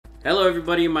Hello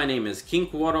everybody, my name is King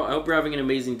Kuwato. I hope you're having an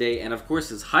amazing day, and of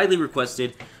course, as highly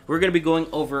requested, we're going to be going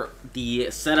over the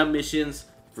setup missions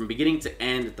from beginning to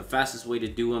end, the fastest way to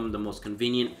do them, the most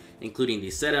convenient, including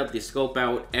the setup, the scope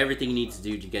out, everything you need to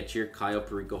do to get your Cayo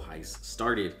Perico heist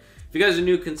started. If you guys are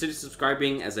new, consider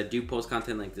subscribing as I do post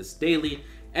content like this daily.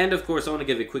 And of course, I want to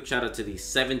give a quick shout out to the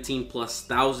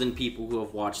 17,000+ people who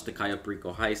have watched the Cayo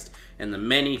Perico heist, and the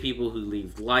many people who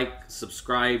leave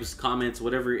subscribes, comments,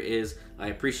 whatever it is. I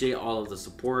appreciate all of the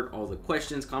support, all the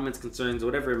questions, comments, concerns,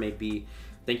 whatever it may be.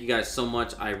 Thank you guys so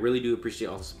much. I really do appreciate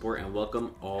all the support, and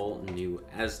welcome all new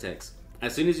Aztecs.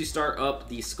 As soon as you start up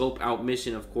the scope out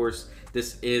mission, of course,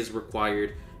 this is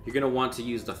required. You're going to want to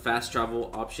use the fast travel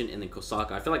option in the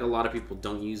Kosaka. I feel like a lot of people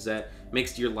don't use that.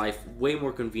 Makes your life way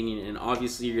more convenient, and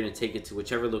obviously you're going to take it to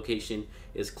whichever location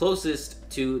is closest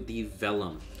to the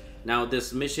Vellum. Now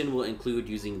this mission will include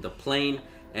using the plane,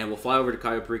 and we'll fly over to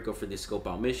Cayo Perico for the scope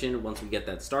out mission. Once we get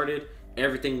that started,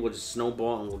 everything will just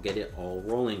snowball and we'll get it all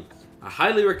rolling. I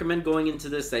highly recommend going into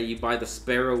this that you buy the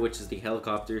Sparrow, which is the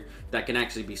helicopter that can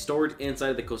actually be stored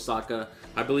inside the Kosaka.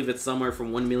 I believe it's somewhere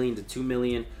from 1 million to 2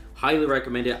 million. Highly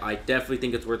recommend it. I definitely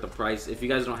think it's worth the price. If you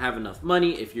guys don't have enough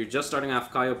money, if you're just starting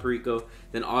off Cayo Perico,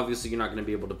 then obviously you're not going to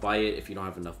be able to buy it if you don't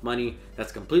have enough money.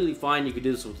 That's completely fine. You can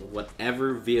do this with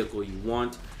whatever vehicle you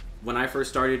want. When I first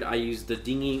started, I used the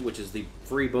dinghy, which is the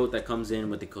free boat that comes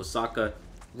in with the Kosaka.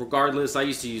 Regardless, I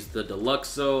used to use the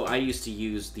Deluxo, I used to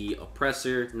use the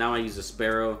Oppressor, now I use the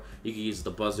Sparrow. You can use the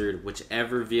Buzzard,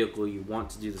 whichever vehicle you want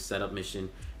to do the setup mission,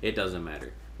 it doesn't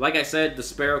matter. Like I said, the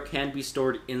Sparrow can be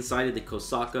stored inside of the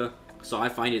Kosaka, so I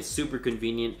find it super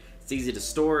convenient. It's easy to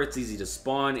store, it's easy to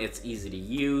spawn, it's easy to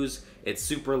use, it's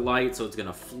super light, so it's going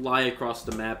to fly across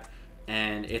the map,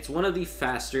 and it's one of the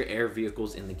faster air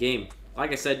vehicles in the game.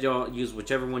 Like I said, y'all, use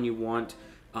whichever one you want.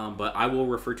 But I will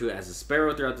refer to it as a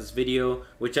Sparrow throughout this video.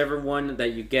 Whichever one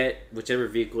that you get, whichever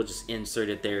vehicle, just insert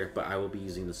it there, but I will be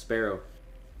using the Sparrow.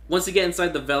 Once you get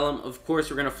inside the Vellum, of course,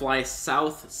 we're going to fly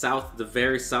south, the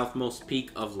very southmost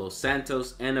peak of Los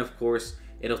Santos, and of course,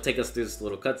 it'll take us through this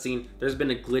little cutscene. There's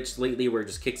been a glitch lately where it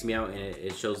just kicks me out and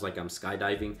it shows like I'm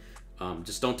skydiving.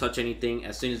 Just don't touch anything.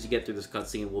 As soon as you get through this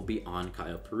cutscene, we'll be on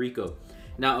Cayo Perico.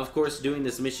 Now, of course, doing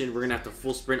this mission, we're going to have to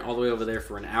full sprint all the way over there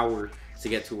for an hour to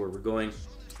get to where we're going.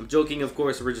 I'm joking, of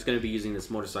course. We're just going to be using this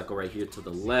motorcycle right here to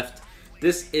the left.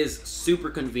 This is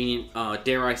super convenient,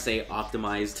 dare I say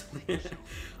optimized.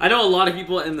 I know a lot of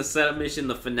people in the setup mission,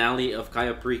 the finale of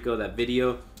Cayo Perico, that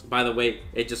video, by the way,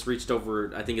 it just reached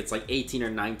over, I think it's like 18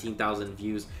 or 19,000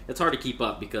 views. It's hard to keep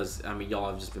up because, I mean, y'all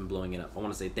have just been blowing it up. I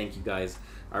want to say thank you guys.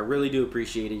 I really do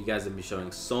appreciate it. You guys have been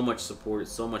showing so much support,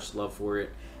 so much love for it.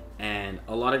 And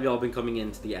a lot of y'all have been coming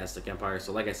into the Aztec Empire.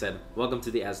 So like I said, welcome to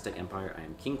the Aztec Empire. I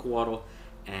am King Kuwato,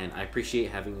 and I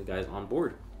appreciate having you guys on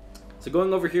board. So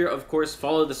going over here, of course,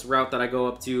 follow this route that I go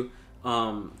up to.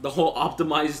 The whole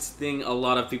optimized thing, a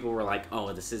lot of people were like,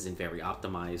 oh, this isn't very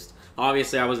optimized.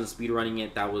 Obviously, I wasn't speedrunning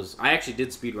it. I actually did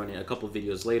speedrun it a couple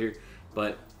videos later,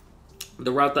 but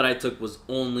the route that I took was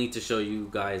only to show you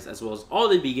guys, as well as all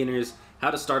the beginners, how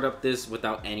to start up this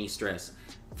without any stress.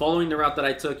 Following the route that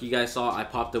I took, you guys saw I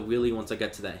popped a wheelie once I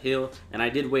got to that hill, and I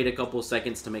did wait a couple of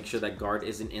seconds to make sure that guard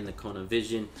isn't in the cone of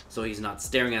vision, so he's not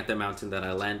staring at the mountain that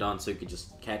I land on, so he could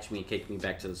just catch me and kick me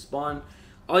back to the spawn.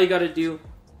 All you gotta do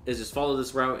is just follow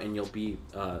this route and you'll be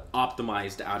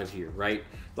optimized out of here, right?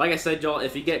 Like I said, y'all,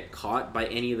 if you get caught by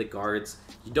any of the guards,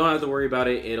 you don't have to worry about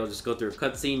it. It'll just go through a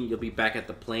cutscene, you'll be back at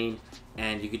the plane,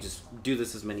 and you could just do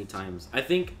this as many times. I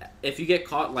think if you get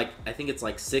caught, like, I think it's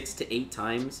like 6 to 8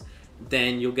 times,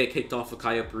 then you'll get kicked off of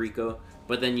Cayo Perico,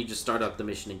 but then you just start up the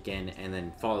mission again and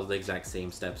then follow the exact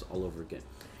same steps all over again.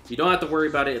 You don't have to worry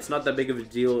about it. It's not that big of a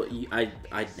deal. I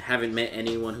haven't met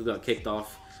anyone who got kicked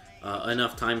off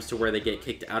enough times to where they get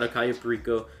kicked out of Cayo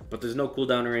Perico, but there's no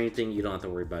cooldown or anything. You don't have to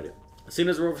worry about it. As soon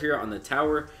as we're over here on the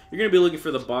tower, you're going to be looking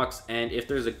for the box, and if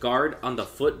there's a guard on the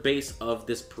foot base of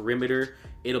this perimeter,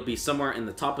 it'll be somewhere in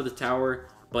the top of the tower,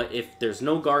 but if there's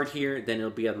no guard here, then it'll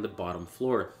be on the bottom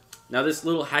floor. Now this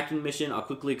little hacking mission, I'll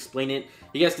quickly explain it.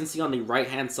 You guys can see on the right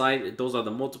hand side, those are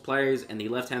the multipliers, and the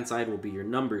left hand side will be your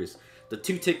numbers. The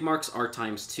 2 tick marks are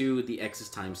 ×2, the X is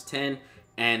 ×10,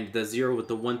 and the 0 with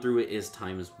the 1 through it is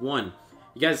 ×1.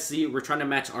 You guys see, we're trying to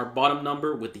match our bottom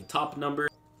number with the top number,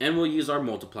 and we'll use our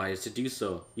multipliers to do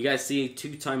so. You guys see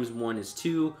 2 times 1 is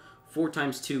 2, 4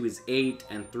 times 2 is 8,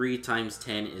 and 3 times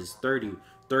 10 is 30.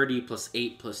 30 plus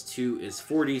 8 plus 2 is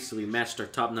 40, so we matched our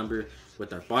top number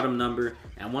with our bottom number.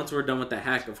 And once we're done with the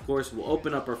hack, of course, we'll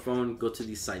open up our phone, go to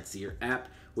the Sightseer app,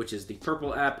 which is the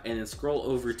purple app, and then scroll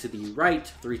over to the right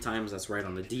 3 times. That's right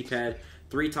on the D-pad.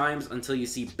 3 times until you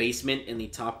see basement in the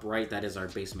top right. That is our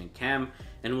basement cam,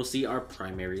 and we'll see our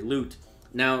primary loot.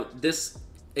 Now, this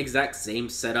exact same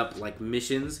setup like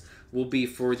missions will be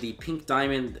for the pink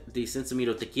diamond, the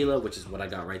Cincimito tequila, which is what I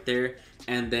got right there,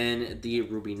 and then the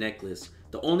ruby necklace.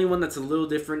 The only one that's a little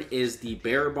different is the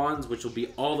bearer bonds, which will be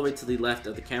all the way to the left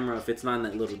of the camera. If it's not in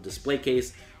that little display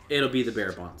case, it'll be the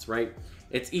bearer bonds, right?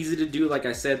 It's easy to do. Like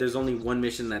I said, there's only one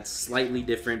mission that's slightly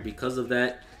different because of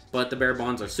that, but the bearer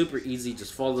bonds are super easy.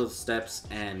 Just follow the steps,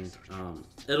 and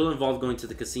it'll involve going to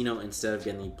the casino instead of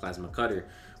getting the plasma cutter.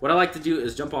 What I like to do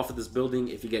is jump off of this building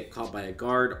if you get caught by a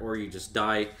guard or you just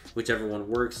die, whichever one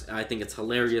works. I think it's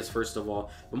hilarious, first of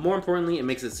all, but more importantly, it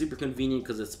makes it super convenient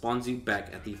because it spawns you back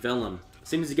at the Vellum. As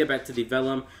soon as you get back to the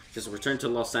Vellum, just return to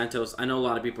Los Santos. I know a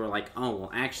lot of people are like, oh,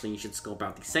 well, actually, you should scope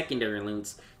out the secondary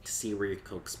loots to see where your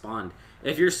coke spawned.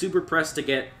 If you're super pressed to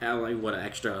get, like, what, an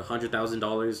extra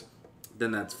 $100,000,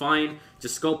 then that's fine.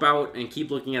 Just scope out and keep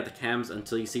looking at the cams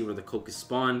until you see where the coke is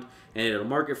spawned, and it'll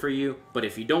mark it for you. But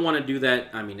if you don't want to do that,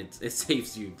 I mean, it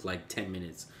saves you like 10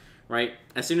 minutes, right?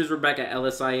 As soon as we're back at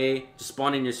LSIA, just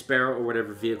spawn in your Sparrow or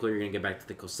whatever vehicle you're going to get back to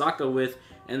the Kosaka with.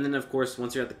 And then, of course,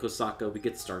 once you're at the Kosaka, we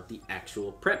get to start the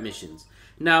actual prep missions.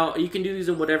 Now, you can do these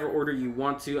in whatever order you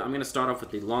want to. I'm going to start off with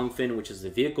the Longfin, which is the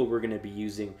vehicle we're going to be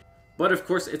using. But of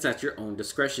course, it's at your own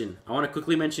discretion. I want to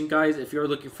quickly mention, guys, if you're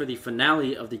looking for the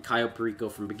finale of the Cayo Perico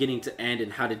from beginning to end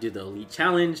and how to do the Elite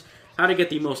Challenge, how to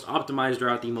get the most optimized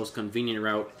route, the most convenient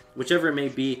route, whichever it may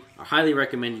be, I highly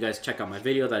recommend you guys check out my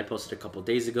video that I posted a couple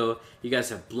days ago. You guys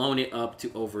have blown it up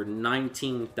to over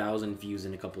 19,000 views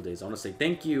in a couple days. I want to say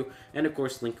thank you, and of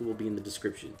course, link will be in the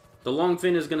description. The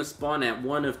Longfin is going to spawn at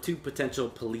one of 2 potential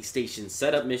police station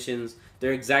setup missions.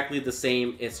 They're exactly the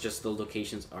same, it's just the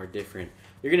locations are different.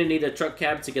 You're going to need a truck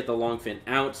cab to get the Longfin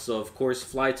out, so of course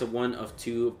fly to one of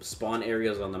 2 spawn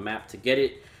areas on the map to get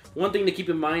it. One thing to keep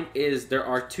in mind is there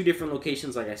are 2 different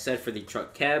locations, like I said, for the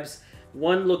truck cabs.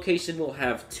 One location will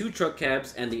have 2 truck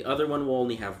cabs and the other one will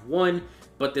only have 1,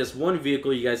 but this one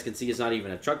vehicle you guys can see is not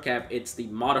even a truck cab, it's the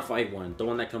modified one, the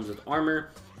one that comes with armor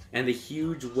and the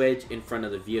huge wedge in front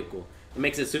of the vehicle. It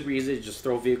makes it super easy to just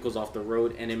throw vehicles off the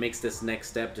road, and it makes this next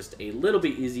step just a little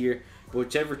bit easier. But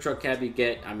whichever truck cab you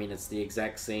get, I mean, it's the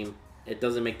exact same. It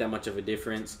doesn't make that much of a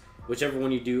difference. Whichever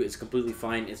one you do is completely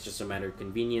fine. It's just a matter of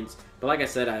convenience. But like I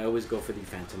said, I always go for the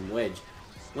Phantom Wedge.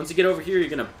 Once you get over here, you're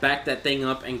going to back that thing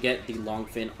up and get the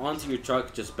Longfin onto your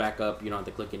truck. Just back up. You don't have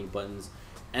to click any buttons.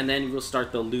 And then we'll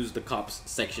start the Lose the Cops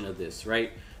section of this,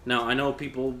 right? Now, I know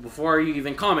people, before you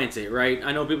even comment it, right?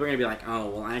 I know people are going to be like, oh,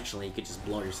 well, actually, you could just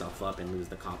blow yourself up and lose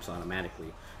the cops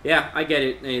automatically. Yeah, I get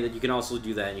it. Hey, you can also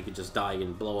do that, and you could just die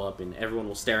and blow up, and everyone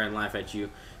will stare and laugh at you.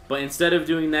 But instead of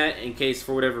doing that, in case,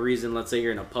 for whatever reason, let's say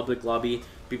you're in a public lobby,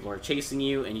 people are chasing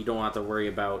you, and you don't have to worry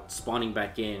about spawning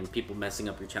back in, people messing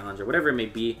up your challenge, or whatever it may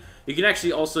be, you can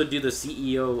actually also do the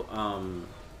CEO,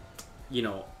 you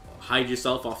know, hide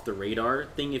yourself off the radar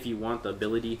thing if you want the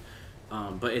ability.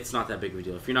 But it's not that big of a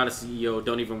deal. If you're not a CEO,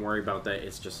 don't even worry about that.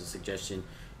 It's just a suggestion.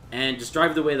 And just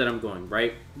drive the way that I'm going,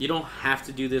 right? You don't have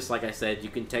to do this. Like I said, you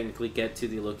can technically get to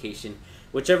the location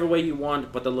whichever way you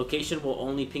want, but the location will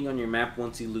only ping on your map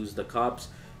once you lose the cops.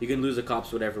 You can lose the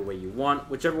cops whatever way you want,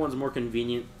 whichever one's more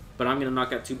convenient, but I'm going to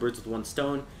knock out 2 birds with 1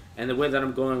 stone. And the way that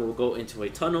I'm going will go into a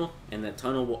tunnel, and that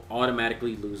tunnel will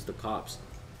automatically lose the cops.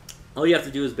 All you have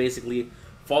to do is basically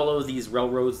follow these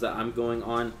railroads that I'm going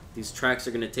on. These tracks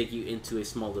are going to take you into a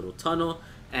small little tunnel,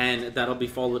 and that'll be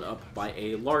followed up by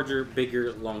a larger,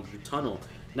 bigger, longer tunnel.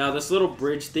 Now, this little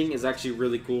bridge thing is actually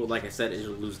really cool. Like I said,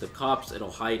 it'll lose the cops.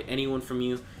 It'll hide anyone from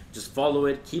you. Just follow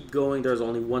it. Keep going. There's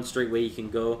only one straight way you can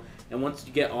go. And once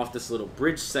you get off this little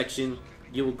bridge section,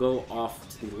 you will go off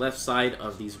to the left side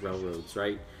of these railroads,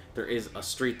 right? There is a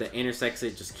street that intersects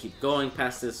it. Just keep going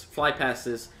past this. Fly past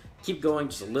this. Keep going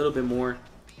just a little bit more.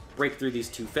 Break through these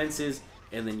 2 fences,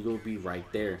 and then you'll be right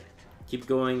there. Keep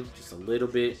going just a little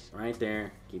bit right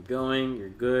there. Keep going. You're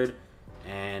good.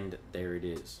 And there it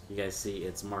is. You guys see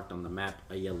it's marked on the map,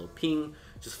 a yellow ping.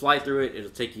 Just fly through it. It'll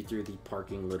take you through the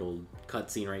parking little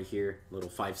cutscene right here, little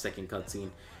 5-second cutscene,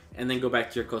 and then go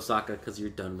back to your Kosaka because you're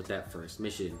done with that first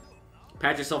mission.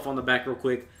 Pat yourself on the back real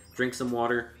quick, drink some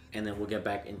water, and then we'll get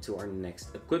back into our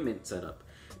next equipment setup.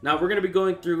 Now we're going to be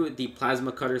going through the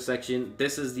plasma cutter section.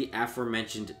 This is the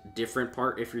aforementioned different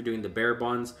part if you're doing the bearer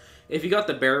bonds. If you got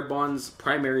the bearer bonds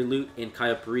primary loot in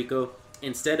Cayo Perico,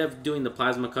 instead of doing the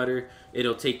plasma cutter,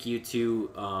 it'll take you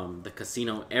to the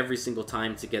casino every single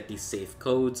time to get these safe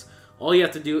codes. All you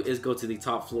have to do is go to the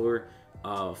top floor,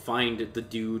 find the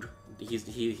dude.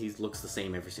 He looks the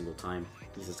same every single time.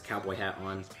 He has his cowboy hat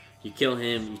on. You kill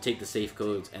him, you take the safe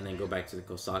codes, and then go back to the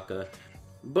Kosaka.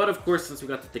 But of course, since we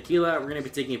got the tequila, we're going to be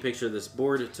taking a picture of this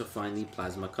board to find the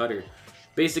plasma cutter.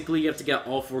 Basically, you have to get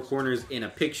all 4 corners in a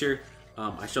picture.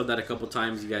 I showed that a couple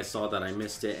times. You guys saw that I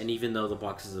missed it. And even though the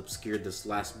boxes obscured this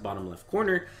last bottom left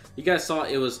corner, you guys saw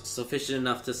it was sufficient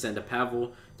enough to send to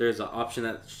Pavel. There's an option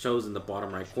that shows in the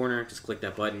bottom right corner. Just click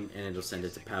that button and it'll send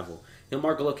it to Pavel. He'll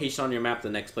mark a location on your map, the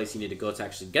next place you need to go to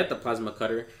actually get the plasma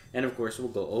cutter. And of course, we'll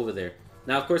go over there.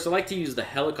 Now, of course, I like to use the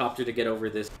helicopter to get over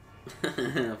this.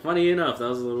 Funny enough, that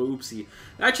was a little oopsie.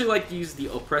 I actually like to use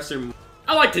the oppressor.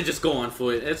 I like to just go on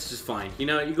foot. It's just fine. You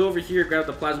know, you go over here, grab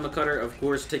the plasma cutter, of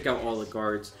course, take out all the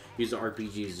guards, use the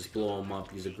RPGs, just blow them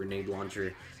up, use a grenade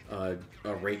launcher, a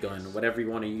ray gun, whatever you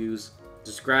want to use.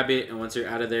 Just grab it, and once you're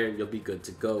out of there, you'll be good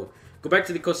to go. Go back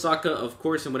to the Kosaka, of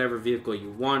course, in whatever vehicle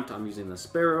you want. I'm using the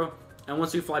Sparrow. And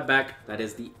once we fly back, that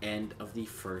is the end of the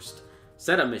first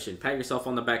setup mission. Pat yourself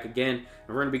on the back again, and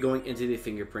we're going to be going into the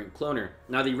fingerprint cloner.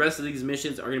 Now, the rest of these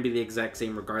missions are going to be the exact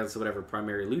same regardless of whatever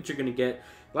primary loot you're going to get.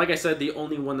 Like I said, the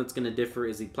only one that's going to differ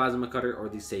is the plasma cutter or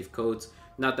the safe codes.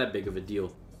 Not that big of a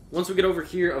deal. Once we get over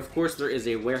here, of course, there is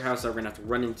a warehouse that we're going to have to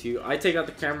run into. I take out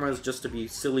the cameras just to be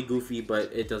silly goofy,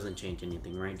 but it doesn't change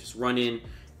anything, right? Just run in,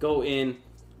 go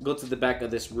to the back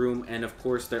of this room, and of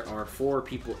course, there are 4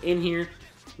 people in here.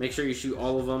 Make sure you shoot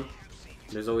all of them.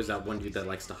 There's always that one dude that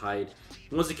likes to hide.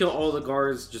 Once you kill all the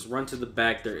guards, just run to the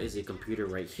back. There is a computer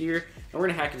right here. And we're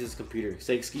going to hack into this computer.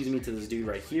 Say excuse me to this dude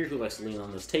right here who likes to lean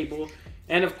on this table.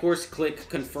 And of course, click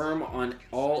confirm on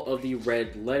all of the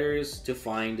red letters to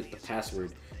find the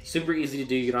password. Super easy to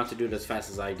do. You don't have to do it as fast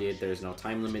as I did. There's no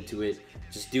time limit to it.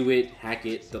 Just do it, hack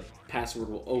it. The password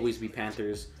will always be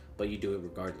Panthers, but you do it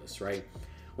regardless, right?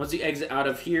 Once you exit out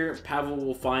of here, Pavel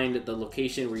will find the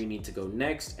location where you need to go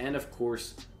next. And of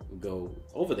course, go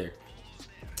over there.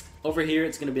 Over here,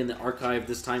 it's going to be in the archive.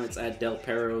 This time, it's at Del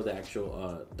Perro, the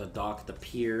actual, the dock, the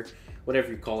pier,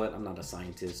 whatever you call it. I'm not a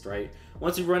scientist, right?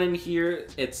 Once you run in here,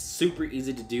 it's super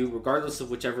easy to do, regardless of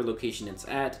whichever location it's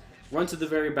at. Run to the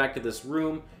very back of this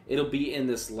room. It'll be in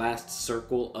this last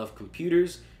circle of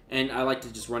computers, and I like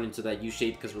to just run into that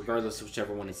U-shape because regardless of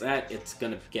whichever one it's at, it's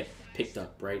going to get picked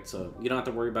up, right? So you don't have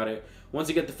to worry about it. Once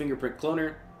you get the fingerprint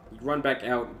cloner, you run back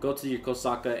out, go to your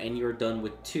Kosaka, and you're done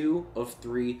with 2 of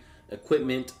 3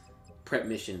 equipment prep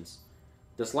missions.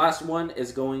 This last one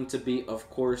is going to be, of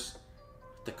course,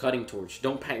 the cutting torch.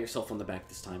 Don't pat yourself on the back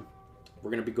this time.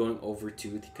 We're going to be going over to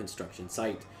the construction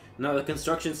site. Now, the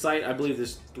construction site, I believe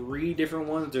there's 3 different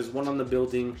ones. There's one on the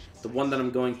building, the one that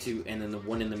I'm going to, and then the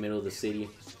one in the middle of the city.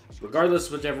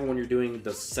 Regardless, whichever one you're doing,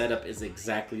 the setup is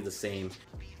exactly the same.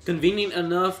 Convenient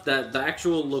enough that the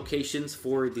actual locations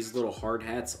for these little hard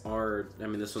hats are, I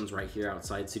mean, this one's right here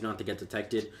outside, so you don't have to get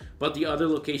detected. But the other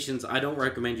locations, I don't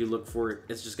recommend you look for it.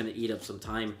 It's just going to eat up some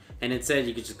time. And instead,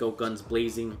 you could just go guns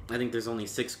blazing. I think there's only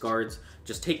 6 guards.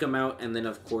 Just take them out and then,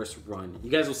 of course, run.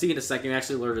 You guys will see in a second. We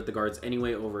actually alerted the guards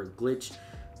anyway over a glitch.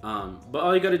 But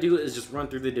all you got to do is just run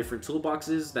through the different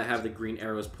toolboxes that have the green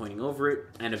arrows pointing over it.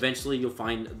 And eventually, you'll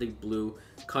find the blue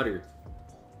cutter.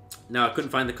 Now, I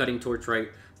couldn't find the cutting torch right.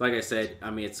 Like I said,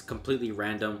 I mean, it's completely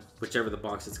random, whichever the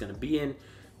box it's going to be in.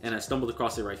 And I stumbled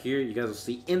across it right here. You guys will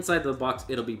see inside the box,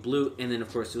 it'll be blue. And then,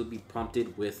 of course, it'll be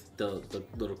prompted with the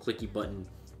little clicky button.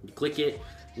 You click it,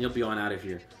 and you'll be on out of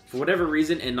here. For whatever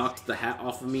reason, it knocked the hat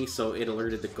off of me, so it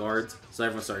alerted the guards. So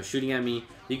everyone started shooting at me.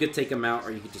 You could take them out,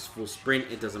 or you could just full sprint.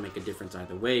 It doesn't make a difference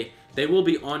either way. They will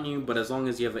be on you, but as long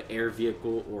as you have an air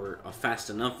vehicle or a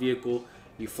fast enough vehicle,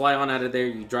 you fly on out of there,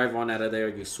 you drive on out of there,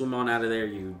 you swim on out of there,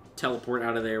 you teleport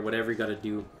out of there, whatever you got to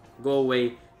do, go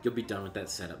away, you'll be done with that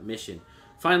setup mission.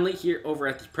 Finally, here over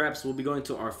at the preps, we'll be going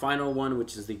to our final one,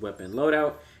 which is the weapon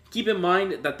loadout. Keep in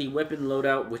mind that the weapon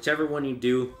loadout, whichever one you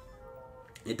do,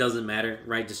 it doesn't matter,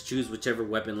 right? Just choose whichever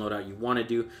weapon loadout you want to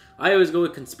do. I always go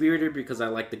with Conspirator because I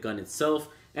like the gun itself,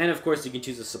 and of course you can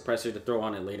choose a suppressor to throw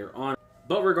on it later on.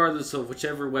 But regardless of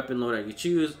whichever weapon loadout you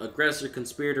choose, Aggressor,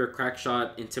 Conspirator,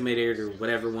 Crackshot, Intimidator,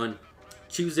 whatever one,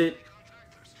 choose it.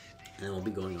 And we'll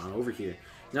be going on over here.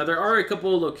 Now, there are a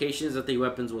couple of locations that the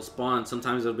weapons will spawn.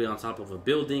 Sometimes it'll be on top of a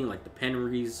building, like the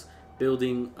Penry's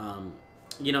building.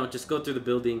 You know, just go through the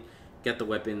building, get the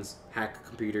weapons, hack a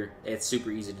computer. It's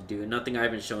super easy to do. Nothing I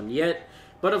haven't shown yet.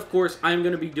 But of course, I'm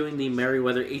going to be doing the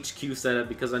Merryweather HQ setup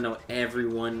because I know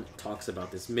everyone talks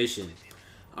about this mission.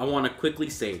 I want to quickly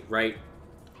say, right?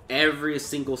 Every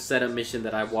single setup mission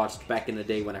that I watched back in the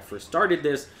day when I first started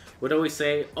this would always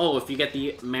say, oh, if you get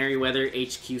the Merryweather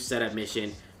HQ setup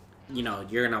mission, you know,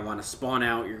 you're going to want to spawn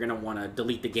out, you're going to want to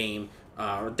delete the game,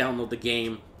 or download the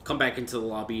game, come back into the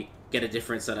lobby, get a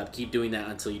different setup, keep doing that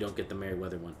until you don't get the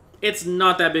Merryweather one. It's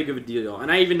not that big of a deal, y'all.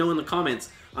 And I even know in the comments,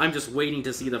 I'm just waiting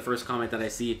to see the first comment that I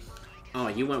see. Oh,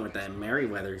 you went with that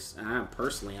Merryweathers.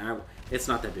 Personally, it's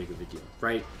not that big of a deal,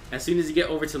 right? As soon as you get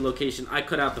over to the location, I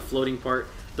cut out the floating part.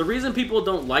 The reason people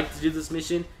don't like to do this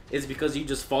mission is because you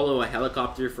just follow a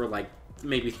helicopter for like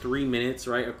maybe 3 minutes,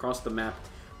 right, across the map,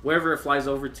 wherever it flies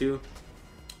over to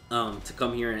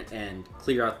come here and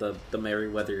clear out the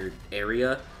Merryweather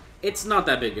area. It's not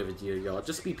that big of a deal, y'all.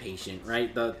 Just be patient,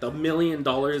 right? The $1 million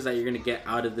that you're gonna get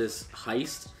out of this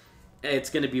heist, it's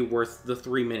gonna be worth the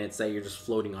 3 minutes that you're just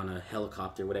floating on a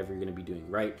helicopter, whatever you're gonna be doing,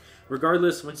 right?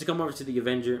 Regardless, once you come over to the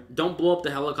Avenger, don't blow up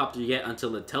the helicopter yet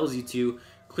until it tells you to.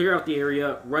 Clear out the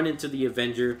area, run into the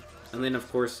Avenger, and then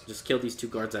of course just kill these 2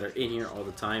 guards that are in here all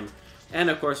the time. And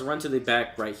of course run to the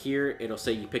back right here. It'll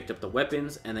say you picked up the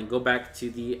weapons, and then go back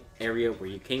to the area where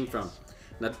you came from.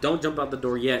 Now don't jump out the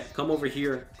door yet. Come over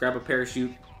here, grab a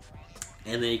parachute,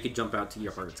 and then you can jump out to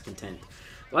your heart's content.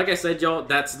 Like I said, y'all,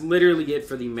 that's literally it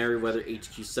for the Merryweather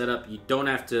HQ setup. You don't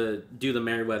have to do the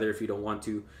Merryweather if you don't want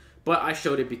to, but I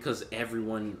showed it because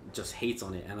everyone just hates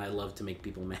on it, and I love to make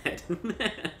people mad.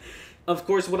 Of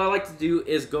course, what I like to do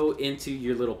is go into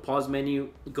your little pause menu,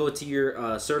 go to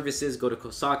your services, go to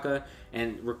Kosaka,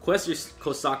 and request your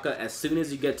Kosaka as soon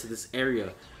as you get to this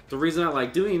area. The reason I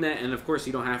like doing that, and of course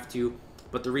you don't have to,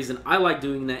 but the reason I like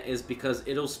doing that is because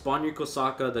it'll spawn your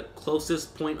Kosaka the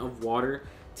closest point of water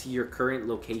to your current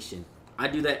location. I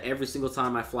do that every single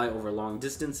time I fly over long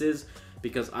distances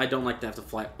because I don't like to have to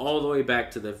fly all the way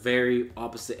back to the very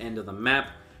opposite end of the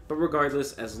map. But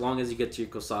regardless, as long as you get to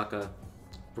your Kosaka,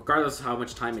 regardless of how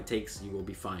much time it takes, you will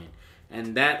be fine.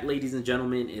 And that, ladies and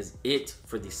gentlemen, is it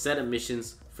for the set of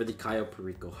missions for the Cayo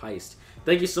Perico heist.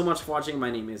 Thank you so much for watching.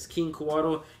 My name is King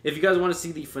Kuwado. If you guys want to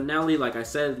see the finale, like I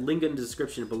said, link in the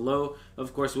description below.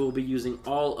 Of course, we will be using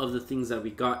all of the things that we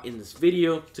got in this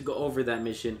video to go over that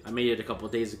mission. I made it a couple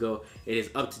of days ago. It is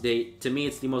up to date. To me,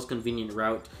 it's the most convenient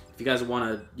route. If you guys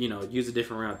want to, use a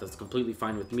different route, that's completely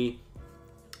fine with me.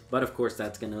 But of course,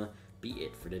 that's gonna be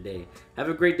it for today. Have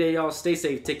a great day, y'all. Stay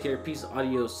safe, take care, peace,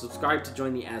 adios. Subscribe to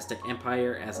join the Aztec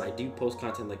Empire, as I do post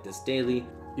content like this daily.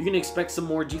 You can expect some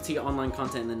more GTA Online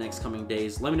content in the next coming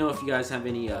days. Let me know if you guys have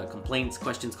any complaints,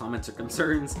 questions, comments, or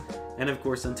concerns. And of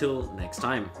course, until next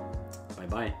time,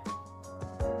 bye-bye.